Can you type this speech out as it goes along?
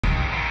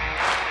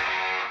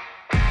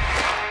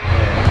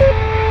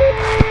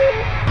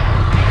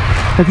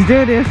Let's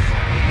do this.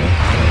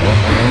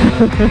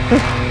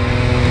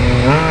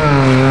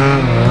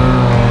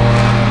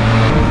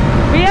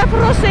 We have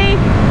Rossi,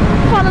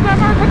 followed by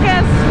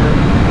Marquez.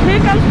 Here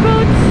comes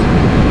Boots.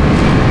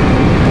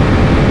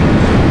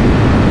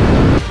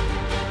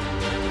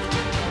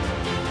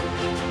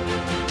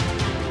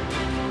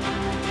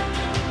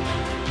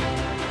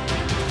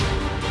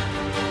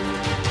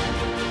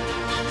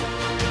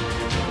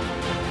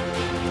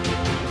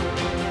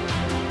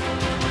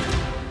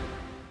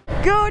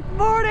 Good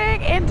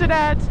morning,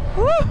 internet!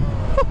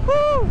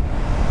 Woo-hoo-hoo.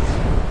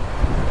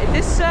 It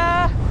is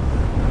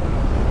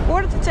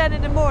 9:45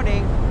 in the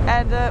morning,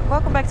 and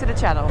welcome back to the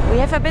channel. We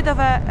have a bit of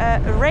a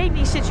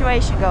rainy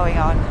situation going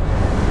on.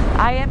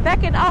 I am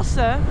back in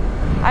Assen.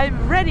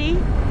 I'm ready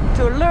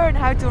to learn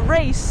how to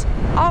race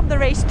on the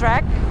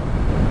racetrack,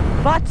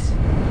 but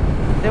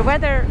the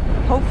weather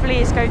hopefully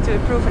is going to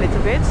improve a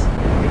little bit,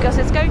 because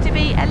it's going to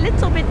be a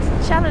little bit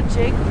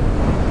challenging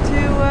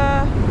to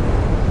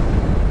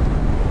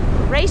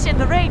race in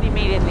the rain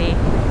immediately.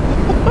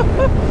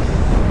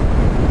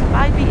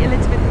 Might be a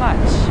little bit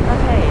much, but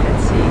hey,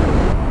 let's see.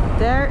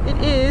 There it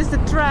is, the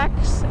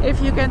tracks, if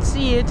you can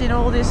see it in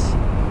all this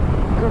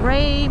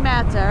grey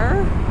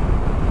matter.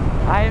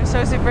 I am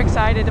so super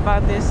excited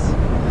about this.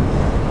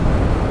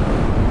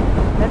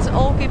 Let's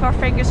all keep our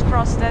fingers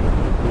crossed that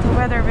the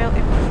weather will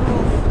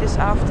improve this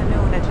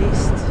afternoon at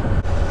least.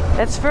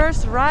 Let's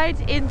first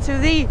ride into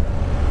the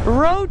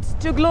road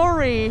to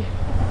glory.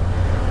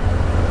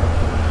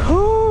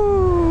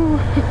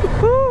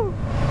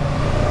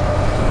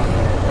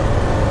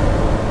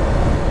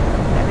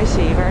 Let me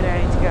see, where do I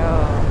need to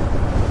go?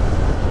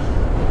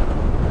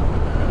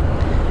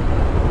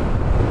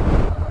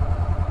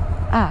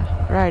 Ah,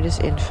 riders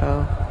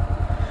info.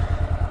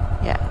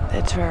 Yeah,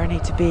 that's where I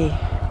need to be.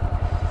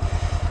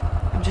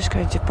 I'm just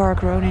going to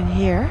park Ronin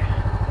here.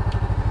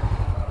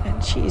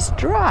 And she's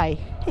dry.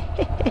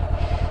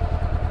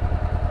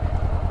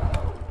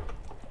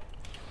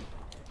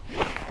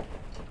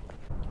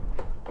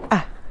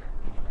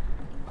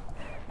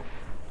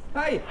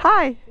 Hi!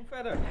 Hi! Hoe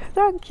verder?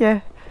 Dank je.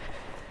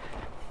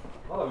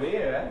 Wat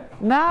weer, hè?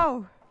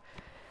 Nou,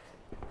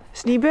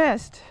 is niet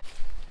best.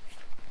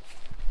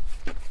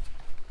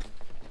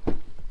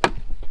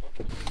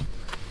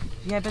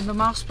 Jij bent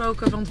normaal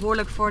gesproken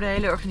verantwoordelijk voor de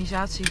hele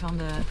organisatie van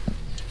de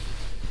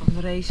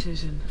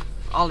races en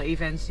alle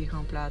events die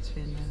gewoon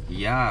plaatsvinden.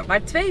 Ja.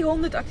 Maar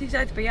 200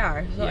 activiteiten per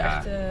jaar. Dat is wel Ja,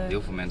 echt,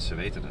 heel veel mensen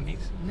weten dat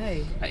niet.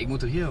 Nee. Ja, ik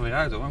moet er hier weer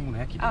uit hoor, ik moet een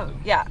hekje Oh, doen.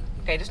 ja.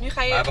 Oké, dus nu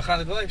ga je... Maar we gaan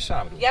het wel even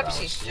samen doen. Ja, trouwens.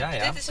 precies. Ja,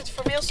 ja. Dit is het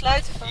formeel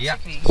sluiten van het Ja,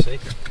 circuit.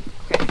 zeker.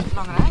 Oké, dat is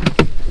belangrijk.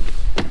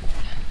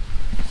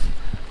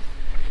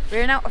 We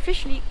are now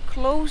officially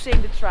closing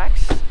the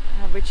tracks,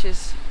 which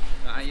is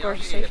of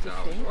course a safety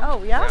thing.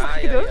 Oh ja, mag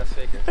ik het doen? Ja,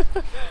 zeker.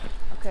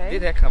 Oké.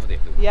 Dit hek gaan we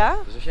dicht doen. Ja?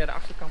 Dus als jij de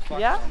achterkant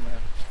pakt, Ja? dan...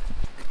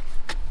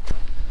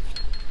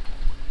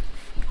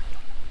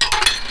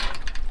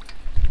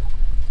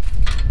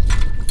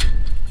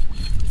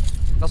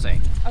 Dat is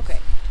één. Oké.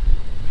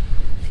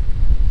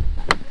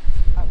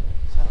 Oh,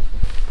 zo.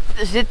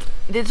 Dus dit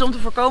is om te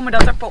voorkomen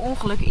dat er per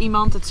ongeluk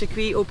iemand het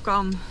circuit op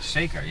kan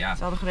Zeker, ja.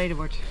 terwijl er gereden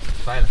wordt.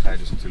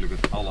 Veiligheid is natuurlijk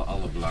het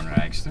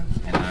allerbelangrijkste.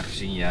 En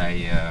aangezien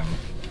jij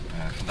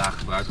vandaag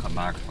gebruik gaat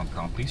maken van het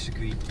Grand Prix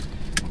circuit,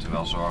 moeten we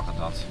wel zorgen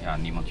dat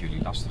niemand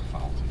jullie lastig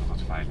valt en dat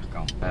het veilig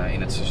kan.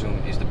 In het seizoen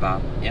is de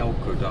baan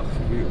elke dag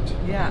verhuurd.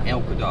 Ja.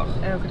 Elke dag.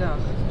 Elke dag.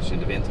 Dus in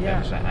de winter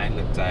hebben ze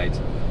eindelijk tijd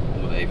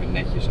om het even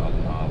netjes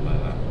allemaal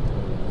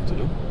te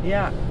doen.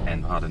 Ja.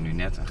 En we hadden nu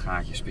net een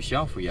gaatje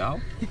speciaal voor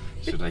jou,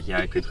 zodat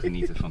jij kunt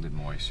genieten van dit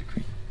mooie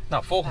circuit.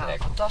 Nou, volgende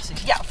hek.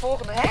 Fantastisch. Ja,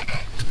 volgende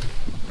hek.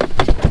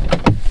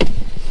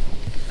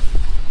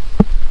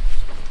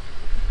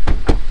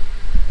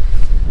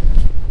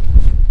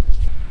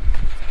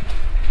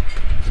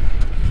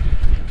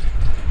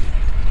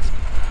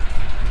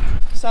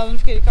 We staan aan de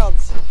verkeerde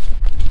kant.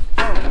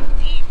 Oh.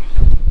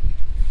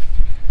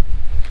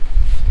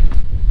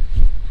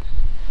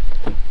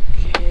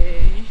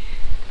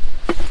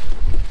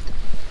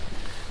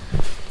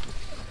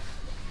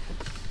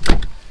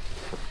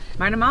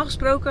 Maar normaal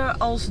gesproken,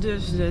 als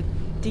dus de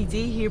TT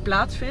hier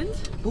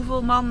plaatsvindt,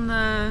 hoeveel man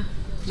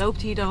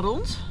loopt hier dan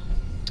rond?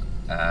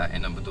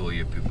 En dan bedoel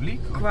je publiek?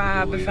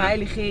 Qua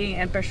beveiliging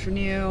en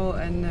personeel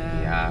en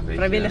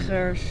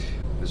vrijwilligers.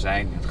 We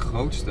zijn het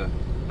grootste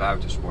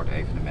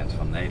buitensportevenement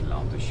van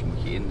Nederland. Dus je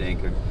moet je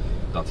indenken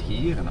dat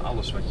hier en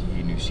alles wat je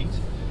hier nu ziet,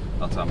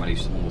 dat daar maar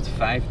liefst 105.000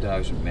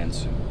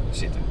 mensen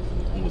zitten.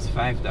 105.000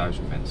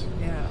 mensen.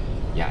 Ja.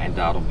 Ja, en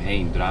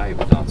daaromheen draaien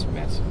we dat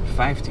met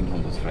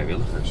 1500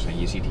 vrijwilligers. En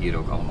je ziet hier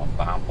ook allemaal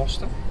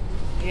baanposten.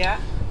 Ja.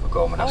 We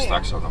komen daar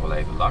straks ook nog wel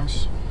even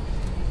langs.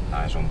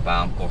 Nou, zo'n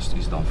baanpost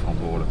is dan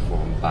verantwoordelijk voor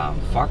een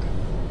baanvak.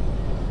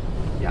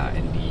 Ja,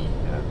 en die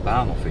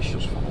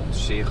baanofficials van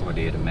ons, zeer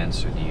gewaardeerde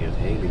mensen die het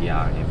hele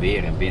jaar in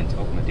weer en wind,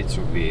 ook met dit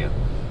soort weer,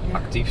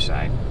 actief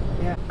zijn.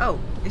 Ja. Oh,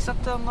 is dat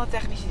dan de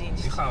technische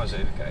dienst? Nu gaan we eens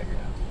even kijken.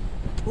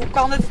 Ja. Hoe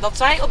kan het dat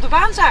zij op de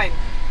baan zijn?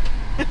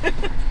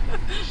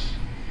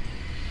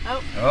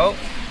 Oh.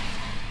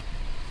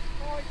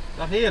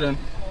 Dag heren.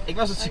 Ik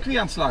was het circuit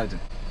aan het sluiten.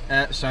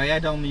 Zou jij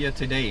dan je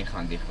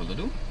TD-ingang dicht willen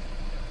doen?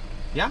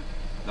 Ja?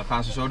 Dan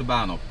gaan ze zo de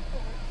baan op.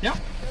 Ja?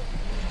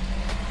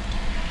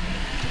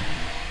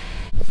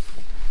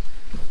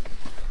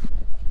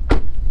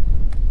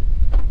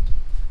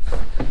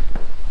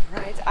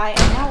 Right,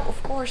 I am now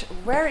of course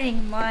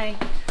wearing my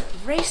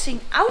racing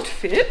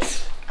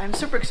outfit. I'm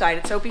super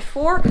excited. So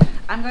before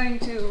I'm going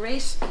to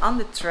race on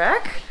the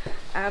track,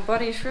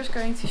 Barry is first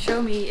going to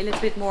show me a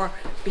little bit more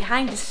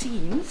behind the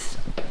scenes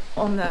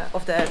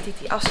of the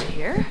TT Assen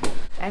here.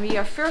 And we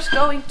are first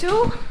going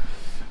to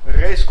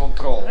Race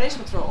control. race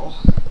control.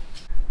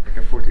 Ik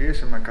heb voor het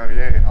eerst in mijn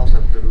carrière in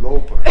Assen de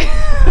loper.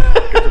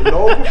 Ik heb de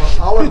loper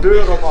van alle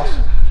deuren op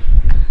Assen.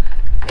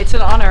 It's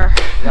an honor.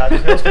 Ja, het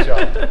is heel speciaal.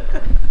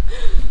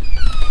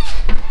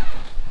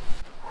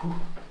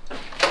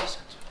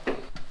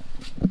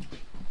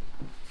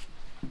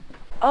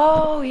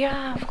 Oh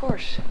yeah, of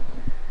course.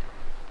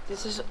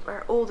 This is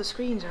where all the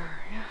screens are.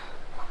 Yeah.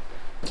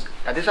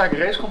 Ja, dit is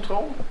eigenlijk race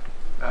control.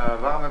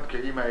 Waarom heb ik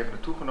je hiermee even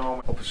naartoe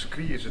genomen? Op een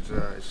circuit is het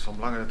van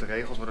belang dat de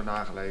regels worden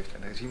nageleefd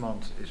en er is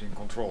iemand in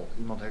control.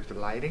 Iemand heeft de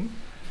leiding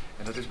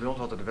en dat is bij ons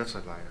altijd de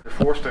wedstrijdleider. De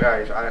voorste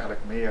rij is eigenlijk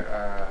meer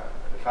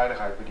de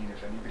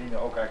veiligheidsbedieners en die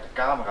bedienen ook eigenlijk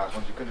de camera's.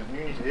 Want je kunt het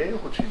nu niet heel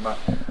goed zien, maar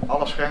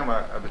alle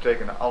schermen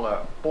betekenen alle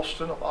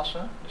posten op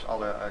Assen. Dus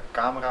alle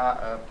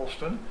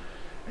cameraposten.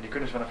 En die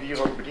kunnen ze vanaf hier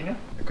ook bedienen.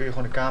 Dan kun je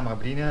gewoon de camera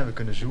bedienen en we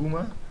kunnen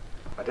zoomen.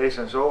 Maar deze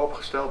zijn zo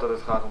opgesteld dat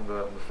het gaat om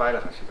de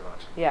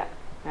veiligheidssituatie. Ja.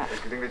 Ja.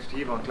 Ik denk dat je het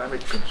hier wel een klein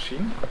beetje kunt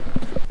zien.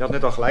 Je had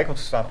net al gelijk, want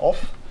ze staan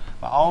off.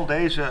 Maar al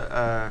deze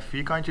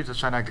vierkantjes, dat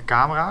zijn eigenlijk de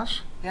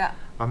camera's. Ja.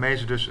 Waarmee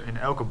ze dus in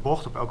elke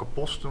bocht, op elke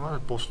post doen, de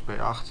post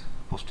B8,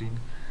 post 10,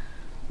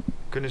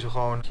 kunnen ze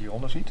gewoon, wat je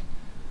hieronder ziet,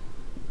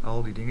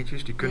 al die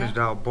dingetjes, die kunnen ze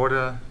daar op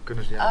borden,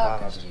 kunnen ze die aan de baan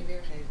laten zien.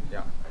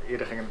 Ja.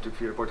 Eerder ging het natuurlijk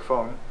via de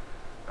portofoon.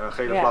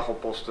 Gele vlag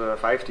op post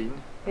 15.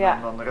 Ja.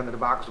 En dan renden de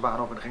bakers de baan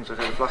op en dan gingen ze een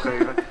gele vlag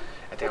geven.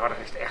 En tegenwoordig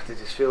is het echt, het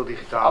is veel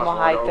digitaler.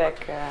 Allemaal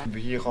high-tech. We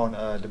hier gewoon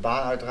de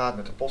baan uiteraard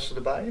met de posten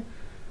erbij.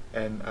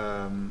 En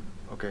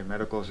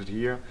medical zit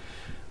hier.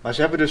 Maar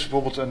ze hebben dus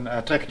bijvoorbeeld een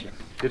trekkertje.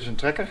 Dit is een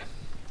trekker.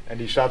 En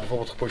die staat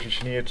bijvoorbeeld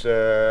gepositioneerd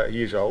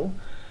hier zo.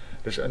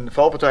 Dus een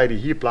valpartij die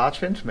hier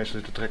plaatsvindt, meestal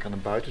zit de trekker aan de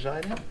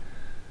buitenzijde,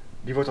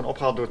 die wordt dan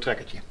opgehaald door het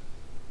trekkertje.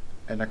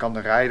 En dan kan de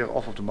rijder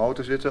of op de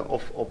motor zitten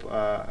of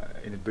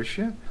in het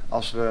busje.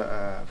 Als we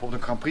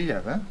bijvoorbeeld een Grand Prix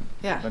hebben,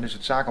 dan is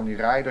het zaak om die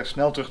rijder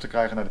snel terug te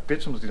krijgen naar de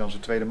pits, omdat hij dan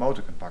zijn tweede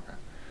motor kan pakken.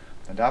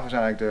 En daarvoor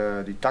zijn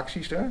eigenlijk die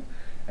taxis er.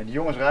 En die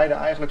jongens rijden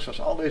eigenlijk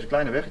zoals al deze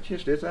kleine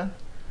weggetjes,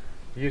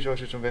 hier zo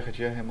zit zo'n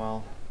weggetje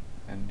helemaal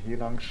en hier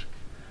langs.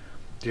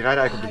 Die rijden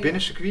eigenlijk op de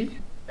binnencircuit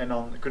en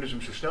dan kunnen ze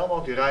hem zo snel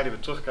mogelijk die rijder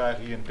weer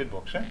terugkrijgen hier in de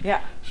pitbox. Hè?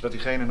 Ja. Zodat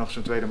diegene nog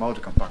zijn tweede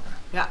motor kan pakken.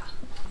 Ja.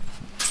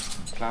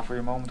 Klaar voor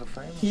je moment of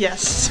fame?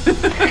 Yes. Dit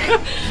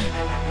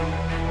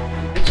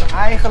is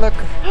eigenlijk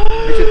een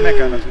beetje het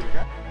mekka natuurlijk. Hè?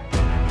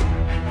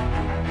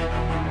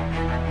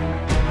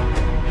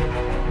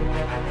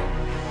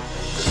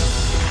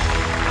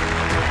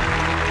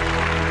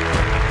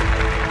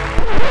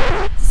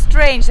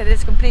 Strange that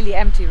it's completely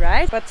empty,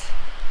 right? But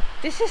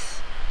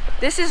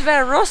this is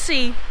where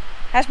Rossi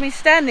has been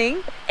standing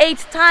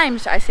 8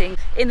 times, I think,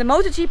 in the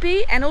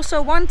motoGP, and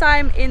also 1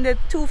 time in the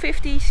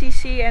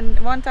 250cc and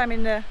 1 time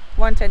in the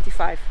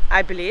 125,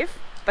 I believe.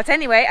 But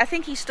anyway, I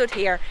think he stood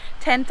here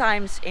 10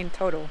 times in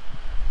total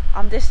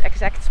on this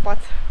exact spot.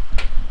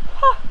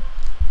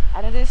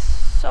 And it is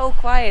so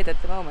quiet at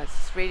the moment.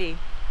 It's really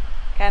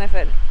kind of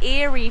an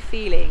eerie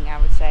feeling, I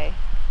would say.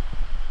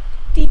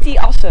 TT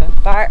Assen,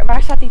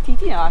 waar staat die TT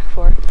nou eigenlijk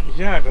voor?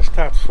 Ja, dat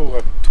staat voor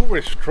een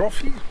Tourist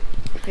Trophy.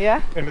 Ja?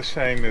 En er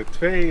zijn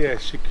 2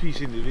 circuits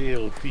in de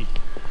wereld die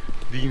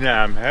die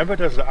naam hebben.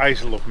 Dat is de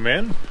Isle of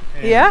Man.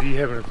 En ja? Die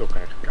hebben het ook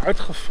eigenlijk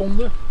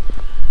uitgevonden.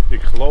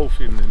 Ik geloof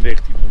in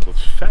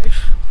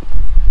 1905.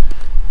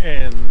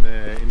 En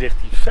in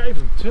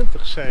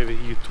 1925 zijn we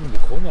hier toen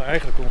begonnen.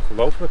 Eigenlijk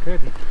ongelooflijk, hè?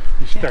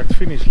 Die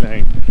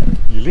start-finishlijn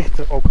die ligt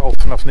er ook al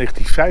vanaf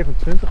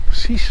 1925.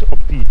 Precies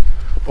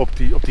op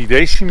die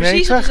decimeter.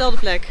 Precies op dezelfde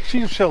plek.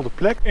 Precies op dezelfde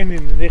plek. En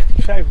in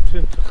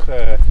 1925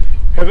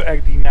 hebben we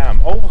eigenlijk die naam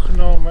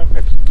overgenomen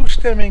met de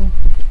toestemming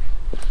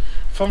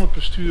van het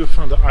bestuur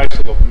van de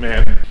Isle of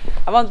Man.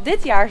 Want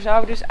dit jaar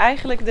zou dus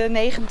eigenlijk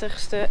de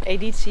 90ste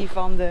editie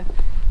van de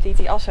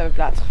TT Assen hebben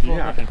plaatsgevonden.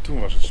 Ja, en toen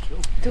was het stil.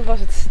 Toen was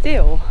het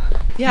stil.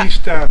 Ja. Hier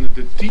staan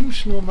de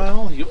teams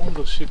normaal.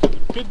 Hieronder zitten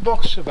de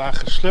pitboxen waar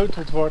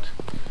gesleuteld wordt.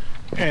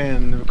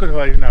 En we kunnen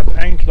wel even naar het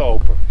eind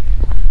lopen.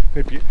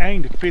 Dan heb je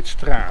einde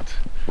pitstraat.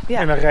 Ja.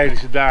 En dan rijden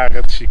ze daar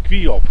het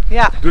circuit op.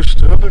 Ja. De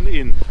strubben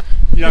in.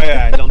 Ja,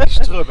 en dan die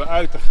strubben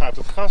uit, dan gaat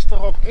het gas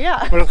erop. Ja.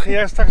 Maar dat ga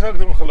jij straks ook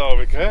doen, geloof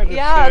ik. Hè? Dus,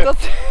 Ja,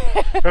 dat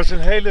is een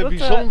hele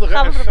bijzondere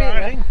gaan we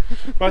ervaring.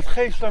 Maar het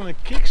geeft dan een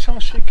kick,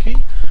 zo'n circuit.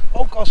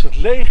 Ook als het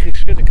leeg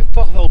is, vind ik het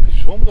toch wel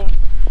bijzonder.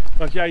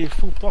 Want ja, je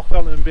voelt toch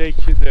wel een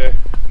beetje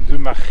de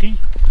magie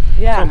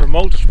van de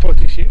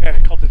motorsport is hier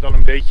eigenlijk altijd wel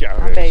een beetje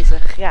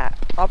aanwezig. Ja,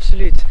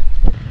 absoluut.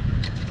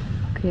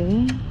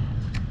 Oké.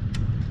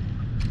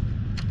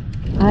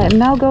 I am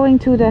now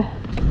going to the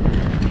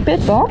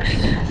pit box.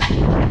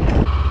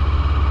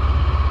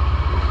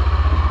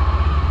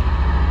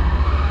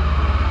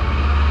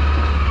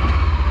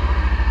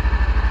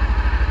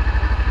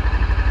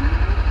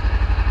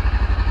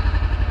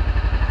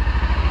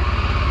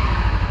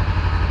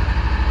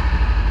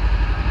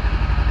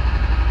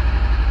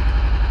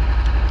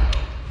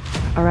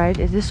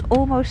 Alright, it is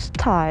almost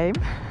time.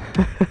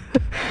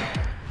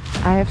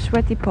 I have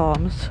sweaty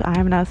palms. I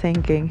am now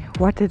thinking,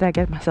 what did I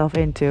get myself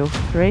into?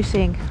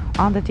 Racing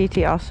on the TT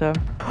Assen.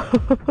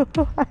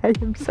 I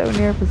am so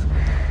nervous.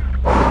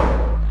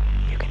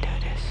 You can do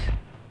this.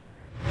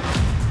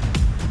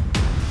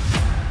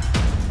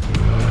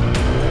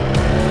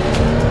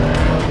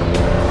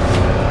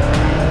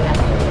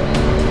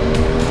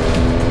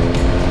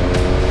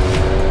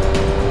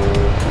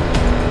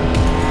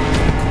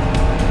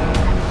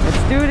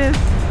 Let's do this.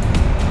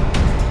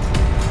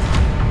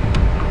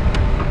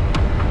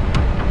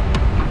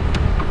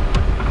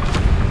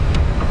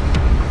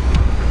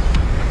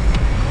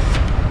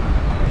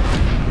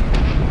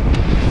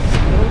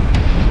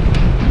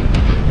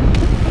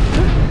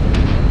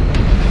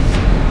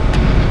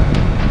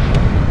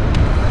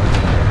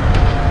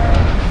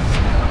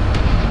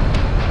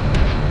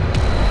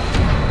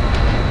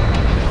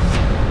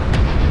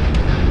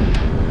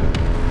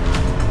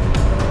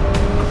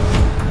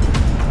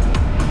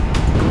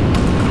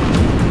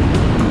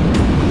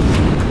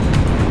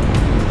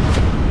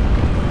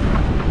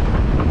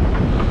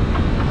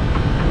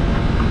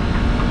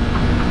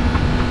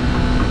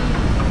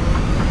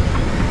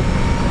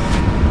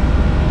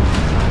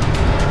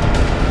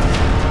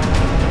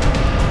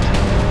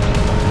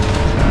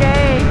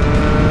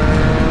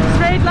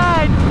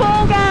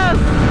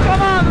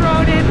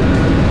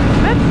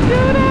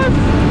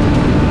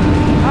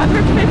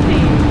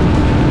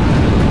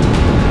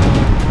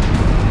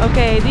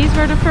 Okay, these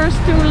were the first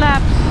 2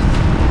 laps.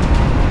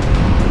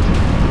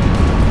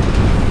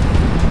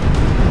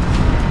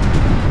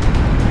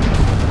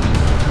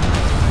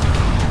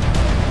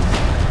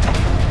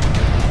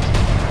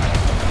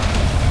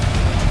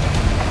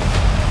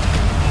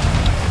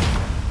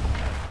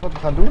 Wat we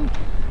gaan doen,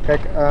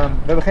 kijk, we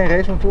hebben geen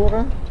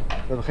racemotoren, we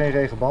hebben geen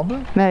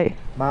regenbanden. Nee.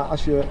 Maar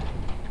als je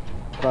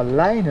qua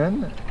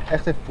lijnen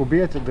echt even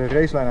probeert de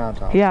racelijn aan te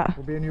houden. Ja. Ik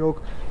probeer nu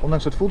ook,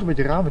 ondanks het voelt een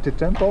beetje raar met dit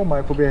tempo, maar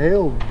ik probeer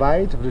heel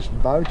wijd, dus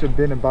buiten,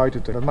 binnen,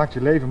 buiten te. Dat maakt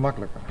je leven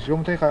makkelijker. Dus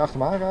zometeen ga je achter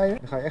me aanrijden,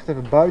 dan ga je echt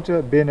even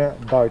buiten, binnen,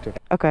 buiten.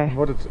 Oké. Dan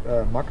wordt het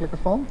makkelijker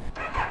van.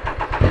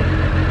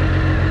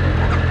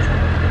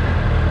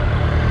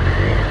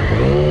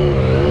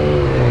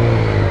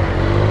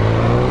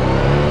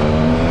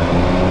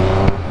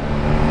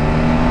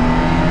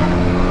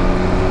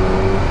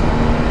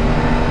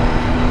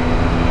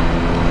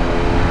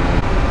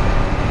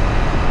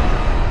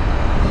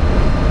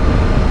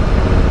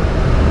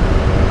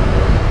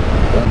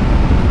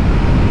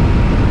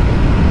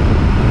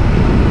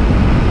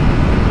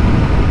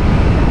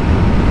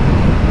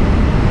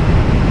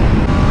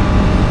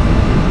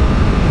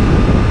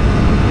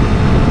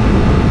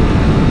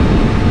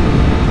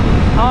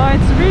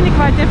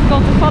 Quite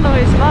difficult to follow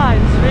his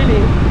lines,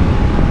 really.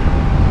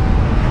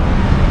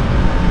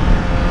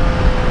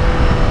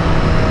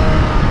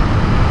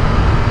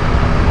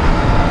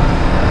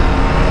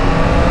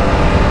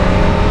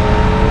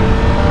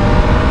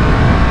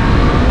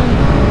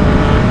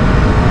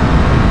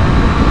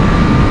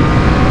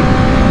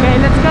 Okay,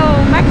 let's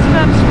go,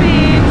 maximum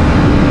speed.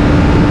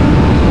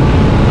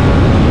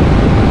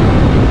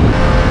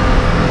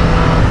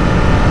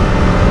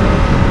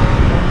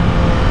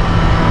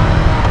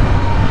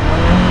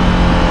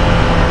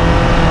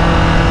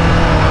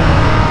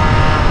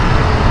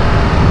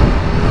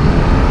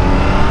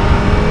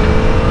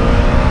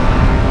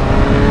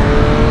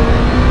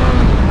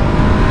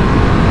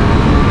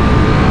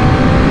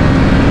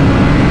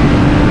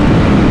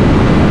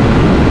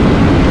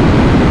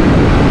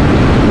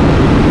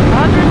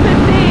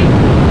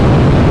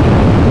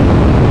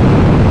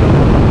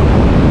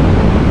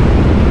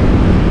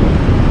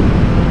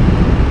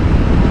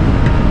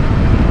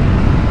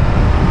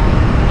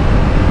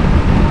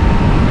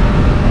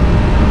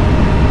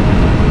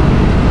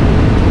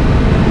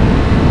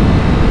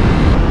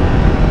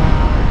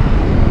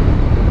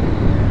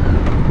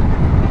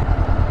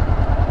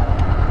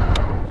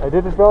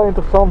 Dit is wel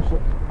interessant,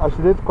 als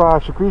je dit qua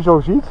circuit zo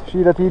ziet, zie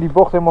je dat hier die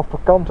bocht helemaal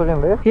verkant erin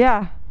ligt.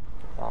 Ja.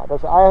 Nou, dat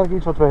is eigenlijk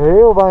iets wat we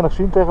heel weinig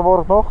zien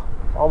tegenwoordig nog.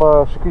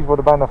 Alle circuits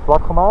worden bijna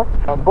vlak gemaakt.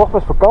 Nou, een bocht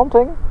met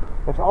verkanting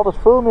heeft altijd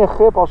veel meer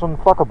grip als een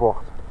vlakke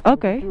bocht.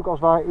 Oké. Natuurlijk als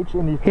waar iets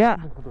in die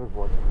verkanting gedrukt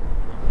wordt.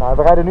 Nou,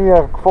 we rijden nu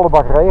eigenlijk volle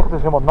bak regen, het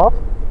is helemaal nat.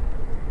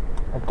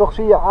 En toch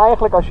zie je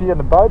eigenlijk als je hier aan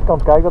de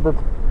buitenkant kijkt dat het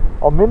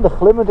al minder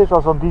glimmend is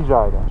als aan die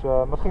zijde. Dus,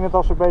 maar het ging net al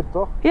een stuk beter,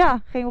 toch? Ja,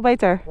 ging wel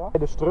beter. Ja?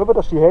 De strubben,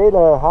 dat is die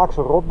hele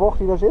Haakse rotbocht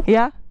die daar zit.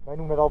 Ja. Wij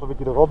noemen het altijd een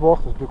beetje de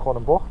rotbocht, dat is natuurlijk gewoon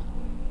een bocht.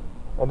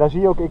 En daar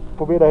zie je ook, ik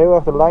probeer daar heel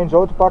erg de lijn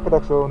zo te pakken dat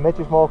ik zo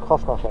netjes mogelijk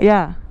gas kan geven.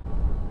 Ja.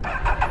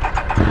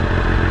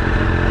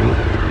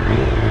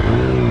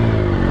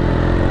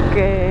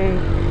 Oké.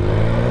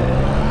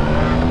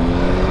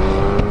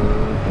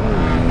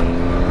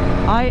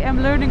 I am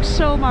learning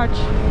so much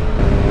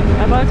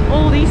about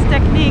all these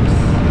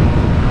techniques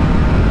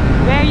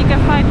where you can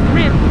find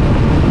grip.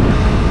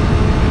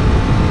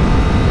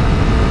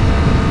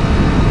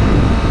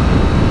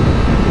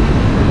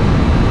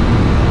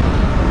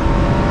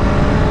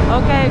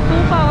 Okay,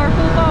 full power,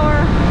 full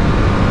power.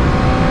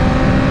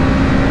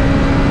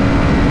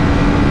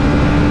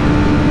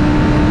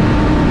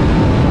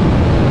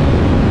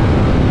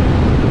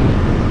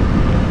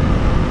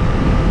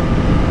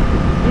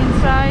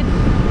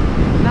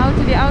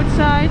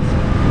 outside.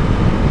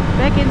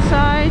 Back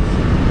inside.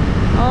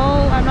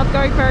 Oh, I'm not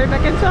going very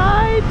back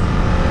inside.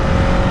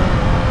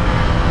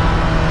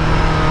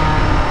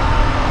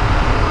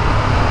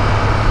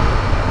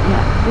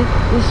 Yeah,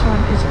 this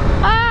one is...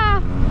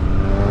 Ah!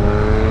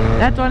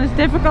 That one is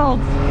difficult.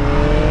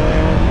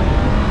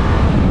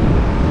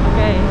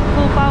 Okay,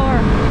 full power.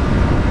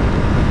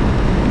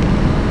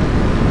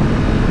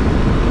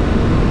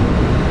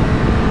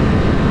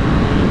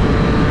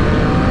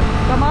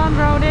 Come on,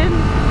 Rodin.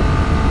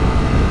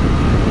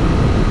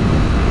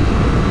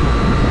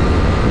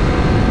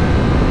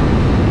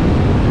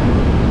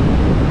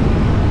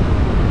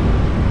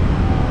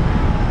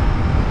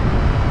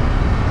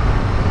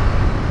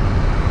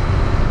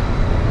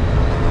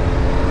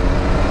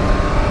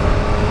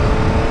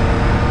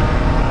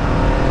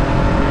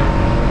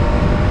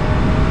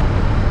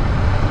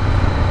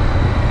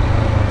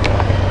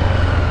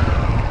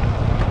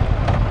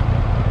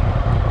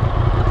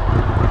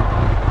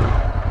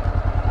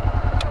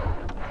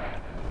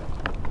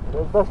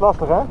 Best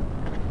lastig, hè?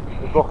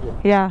 Dit bochtje.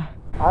 Ja.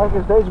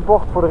 Eigenlijk is deze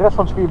bocht voor de rest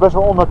van het circuit best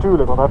wel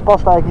onnatuurlijk, want hij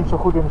past eigenlijk niet zo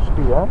goed in het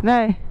circuit, hè?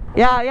 Nee.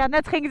 Ja,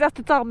 net ging het echt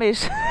totaal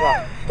mis.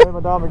 Ja, nee,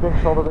 maar daarom ik denk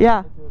zo dat ik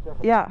Ja.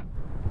 zeggen. Ja.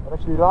 En als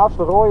je die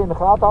laatste rooi in de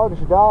gaten houdt, als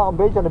je daar een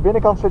beetje aan de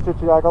binnenkant zit, zit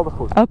je eigenlijk altijd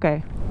goed.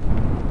 Oké.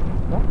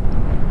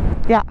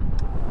 Ja.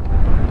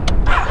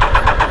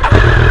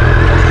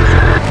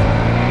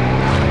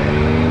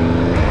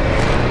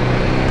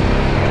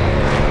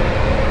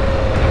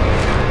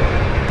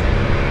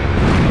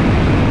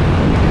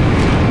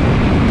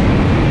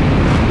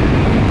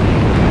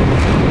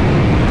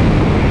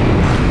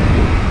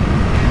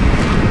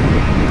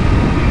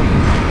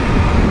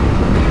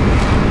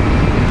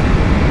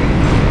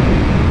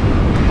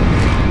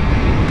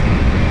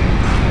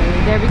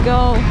 There we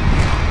go.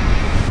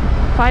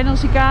 Final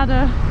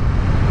chicane.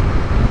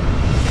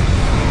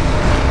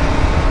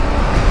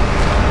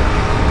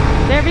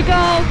 There we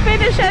go.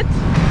 Finish it.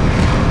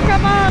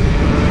 Come on.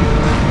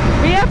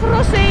 We have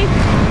Rossi.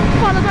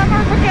 Followed by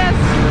Marquez.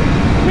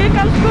 Here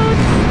comes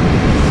Boots.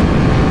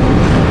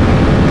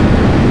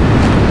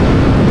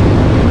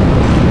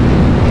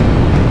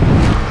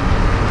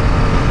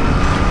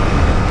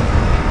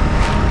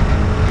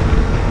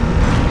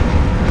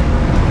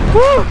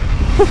 Woo!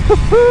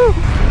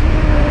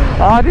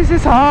 Oh, this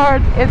is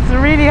hard. It's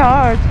really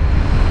hard.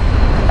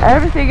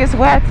 Everything is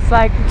wet. It's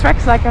like the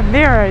track's like a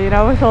mirror, you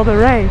know, with all the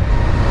rain.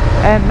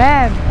 And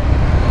man,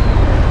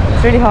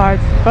 it's really hard,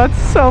 but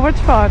so much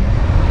fun.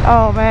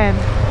 Oh man.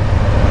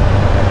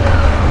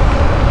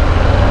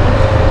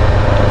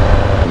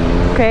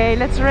 Okay,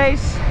 let's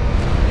race.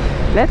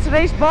 Let's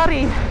race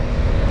Barry,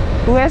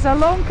 who has a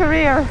long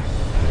career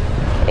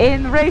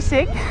in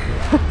racing.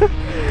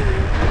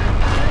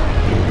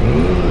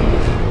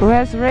 Who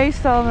has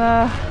raced on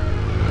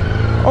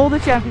all the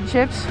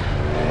championships.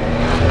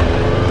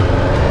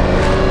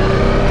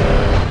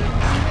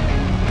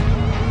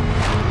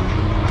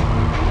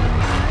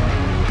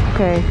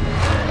 Okay,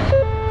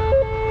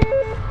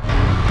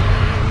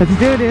 let's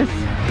do this.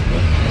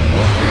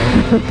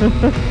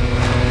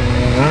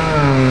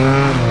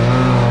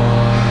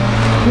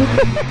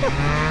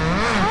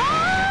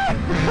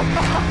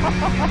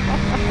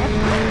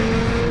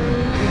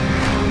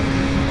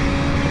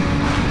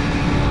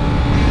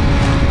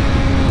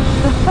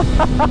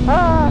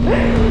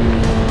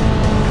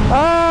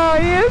 Oh,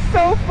 he is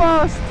so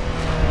fast.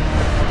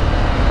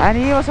 And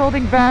he was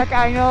holding back,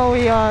 I know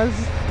he was.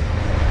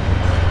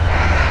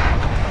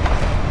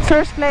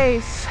 First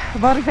place,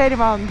 Barry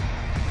Veneman.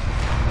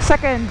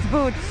 Second,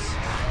 Boots.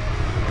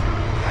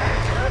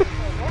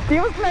 He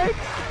was late.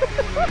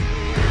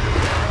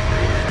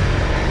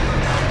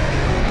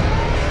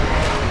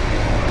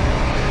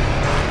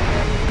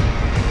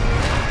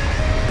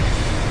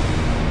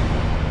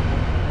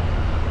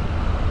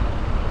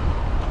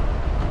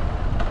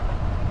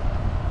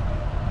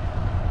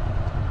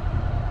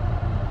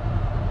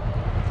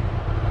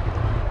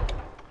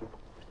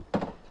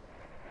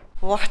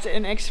 What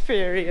an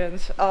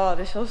experience. Oh,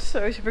 this was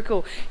so super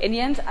cool. In the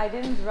end, I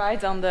didn't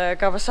ride on the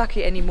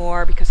Kawasaki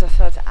anymore because I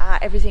thought,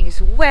 everything is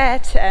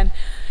wet and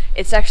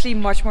it's actually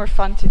much more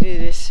fun to do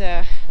this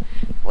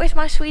with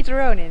my sweet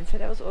Ronin. So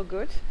that was all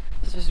good.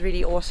 It was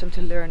really awesome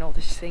to learn all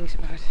these things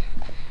about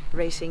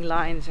racing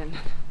lines, and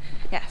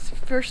yeah, it's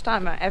the first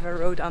time I ever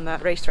rode on the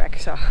racetrack.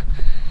 So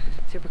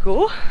super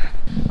cool.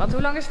 Want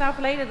hoe lang is het nou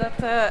geleden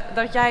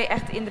dat jij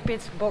echt in de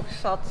pitbox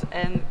zat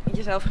en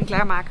jezelf ging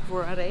klaarmaken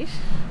voor een race?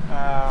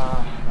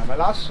 Nou, mijn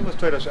laatste seizoen was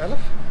 2011.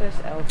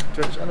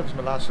 2011 is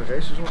mijn laatste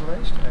raceseizoen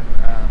geweest. En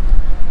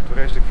toen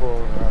race ik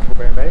voor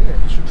BMW in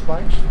de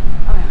Superbikes.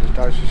 Oh ja. Dus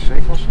Duitse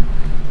zeeklasse.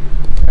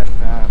 En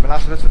mijn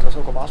laatste wedstrijd was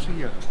ook op Assen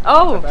hier.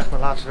 Oh! Ik heb echt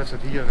mijn laatste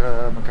wedstrijd hier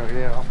mijn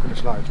carrière af kunnen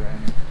sluiten.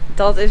 En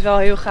dat is wel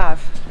heel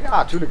gaaf.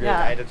 ja, tuurlijk.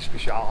 Ja. Nee, dat is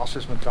speciaal. Assen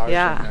is mijn thuis.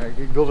 Ja. En,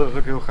 ik wilde dat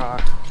ook heel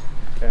graag.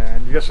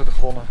 En die wedstrijd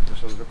gewonnen. Dus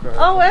dat is ook,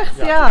 oh echt?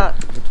 Ja.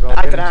 Je moet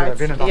wel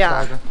winnen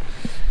afsluiten.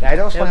 Ja. Nee,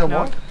 dat was gewoon heel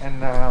mooi. En,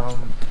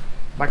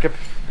 maar ik heb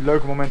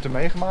leuke momenten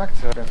meegemaakt.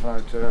 Ik ben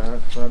vanuit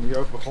mijn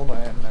jeugd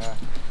begonnen en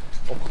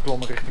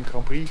opgeklommen richting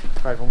Grand Prix.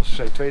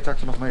 500cc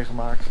tweetakter nog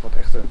meegemaakt, wat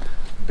echt een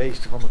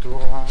beesten van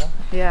motoren waren.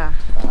 Ja.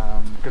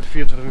 Ik heb de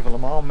 24 uur van Le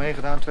Mans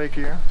meegedaan 2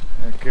 keer.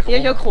 Een keer Die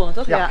had je ook gewonnen,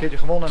 toch? Ja, een keertje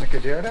gewonnen en een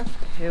keer derde.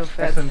 Heel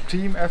vet. Echt een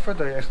team effort,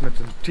 dat je echt met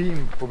een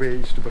team probeert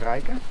iets te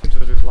bereiken.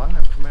 24 uur lang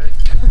heb ik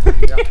gemerkt.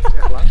 Ja,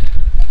 echt lang.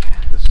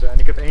 Dus, en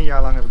ik heb 1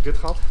 jaar lang heb ik dit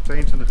gehad,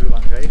 22 uur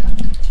lang regen.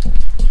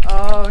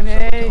 Oh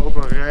nee. Dus daar ook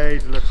een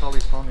redelijk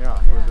gallies van, ja,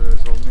 wordt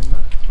het wel minder.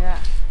 Ja.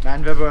 Nou,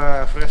 en we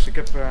hebben voor rest, ik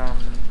heb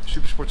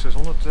Supersport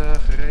 600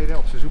 gereden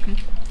op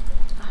Suzuki.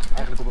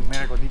 Eigenlijk op een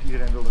merk wat niet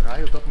iedereen wilde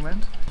rijden op dat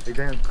moment. Ik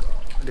denk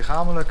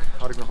lichamelijk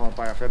had ik nog wel een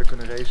paar jaar verder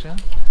kunnen racen.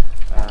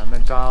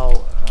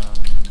 Mentaal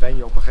ben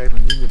je op een gegeven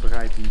moment niet meer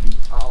bereid die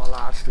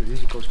allerlaatste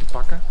risico's te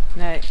pakken.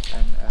 Nee.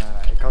 En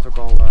ik had ook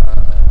al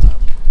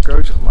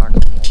keuze gemaakt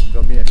om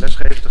wel meer het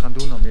lesgeven te gaan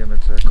doen, om meer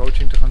met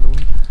coaching te gaan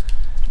doen.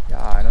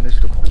 Ja, en dan is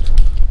het ook goed.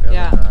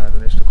 Ja,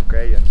 dan is het ook oké.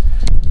 En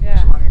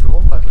zolang ik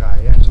rond blijf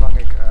rijden en zolang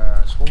ik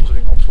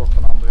sponsoring opslok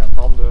van anderen en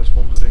banden,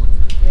 sponsoring,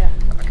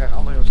 dan krijgen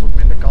anderen het ook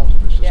minder kansen.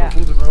 Dus zo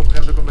voelt het me op een gegeven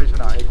moment ook een beetje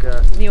van,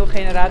 nou, nieuwe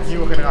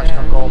generatie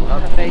kan komen,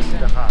 nou,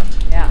 daar gaan.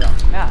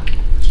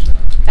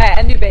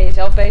 En nu ben je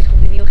zelf bezig om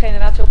die nieuwe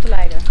generatie op te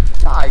leiden.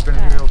 Ja, ik ben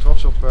er nu heel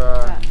trots op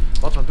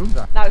wat we aan het doen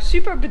zijn. Nou,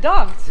 super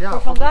bedankt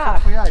voor vandaag.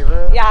 Wat vond jij?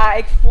 Ja,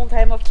 ik vond het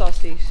helemaal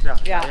fantastisch. Ja,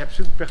 je hebt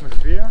super pech met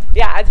het weer.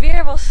 Ja, het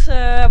weer was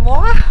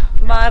mooi,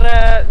 maar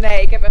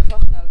nee, ik heb echt wel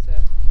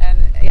genoten. En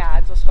ja,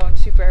 het was gewoon een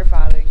super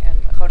ervaring. En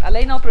gewoon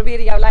alleen al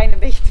proberen jouw lijn een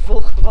beetje te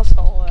volgen was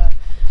al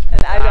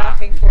een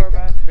uitdaging voor me.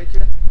 Weet je,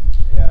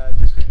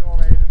 het is geen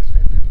Noorwegen, het is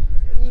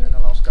geen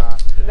Alaska.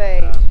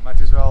 Nee. Maar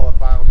het is wel een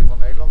pareltje van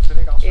Nederland, vind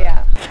ik.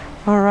 Ja.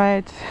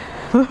 Alright,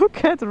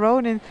 look at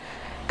Ronin,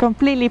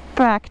 completely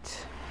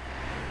packed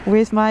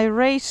with my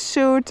race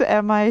suit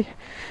and my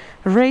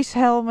race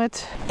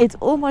helmet. It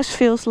almost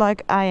feels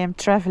like I am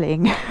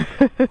traveling.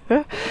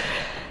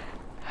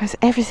 With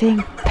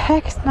everything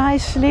packed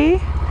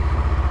nicely.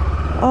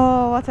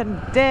 Oh, what a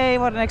day,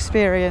 what an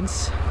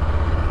experience.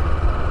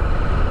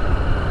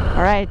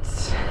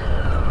 Alright,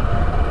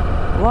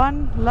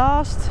 one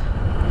last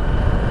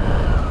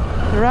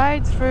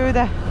ride through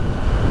the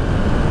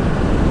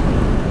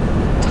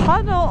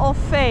Tunnel of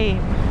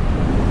Fame.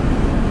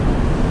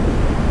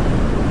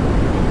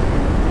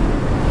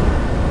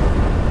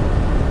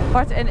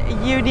 What a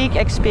unique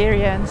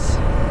experience.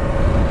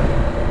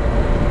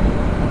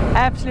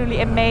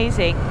 Absolutely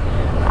amazing.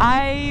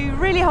 I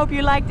really hope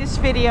you liked this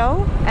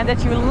video and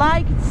that you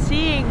liked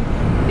seeing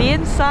the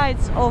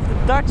insides of the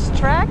Dutch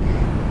track,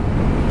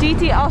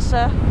 TT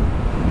Assen.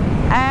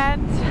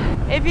 And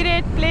if you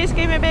did, please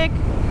give me a big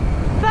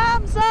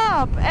thumbs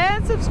up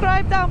and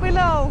subscribe down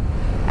below.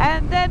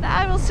 And then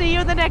I will see you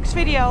in the next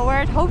video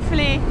where it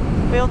hopefully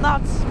will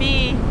not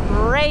be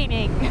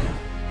raining.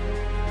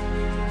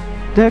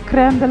 De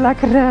crème de la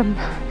crème.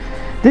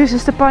 This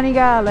is the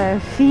Panigale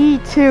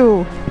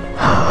V2.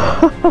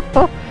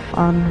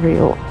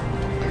 Unreal.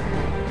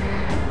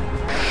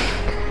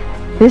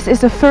 This is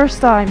the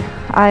first time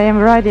I am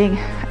riding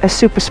a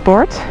super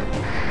sport.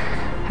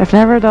 I've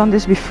never done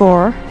this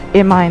before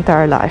in my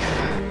entire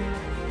life.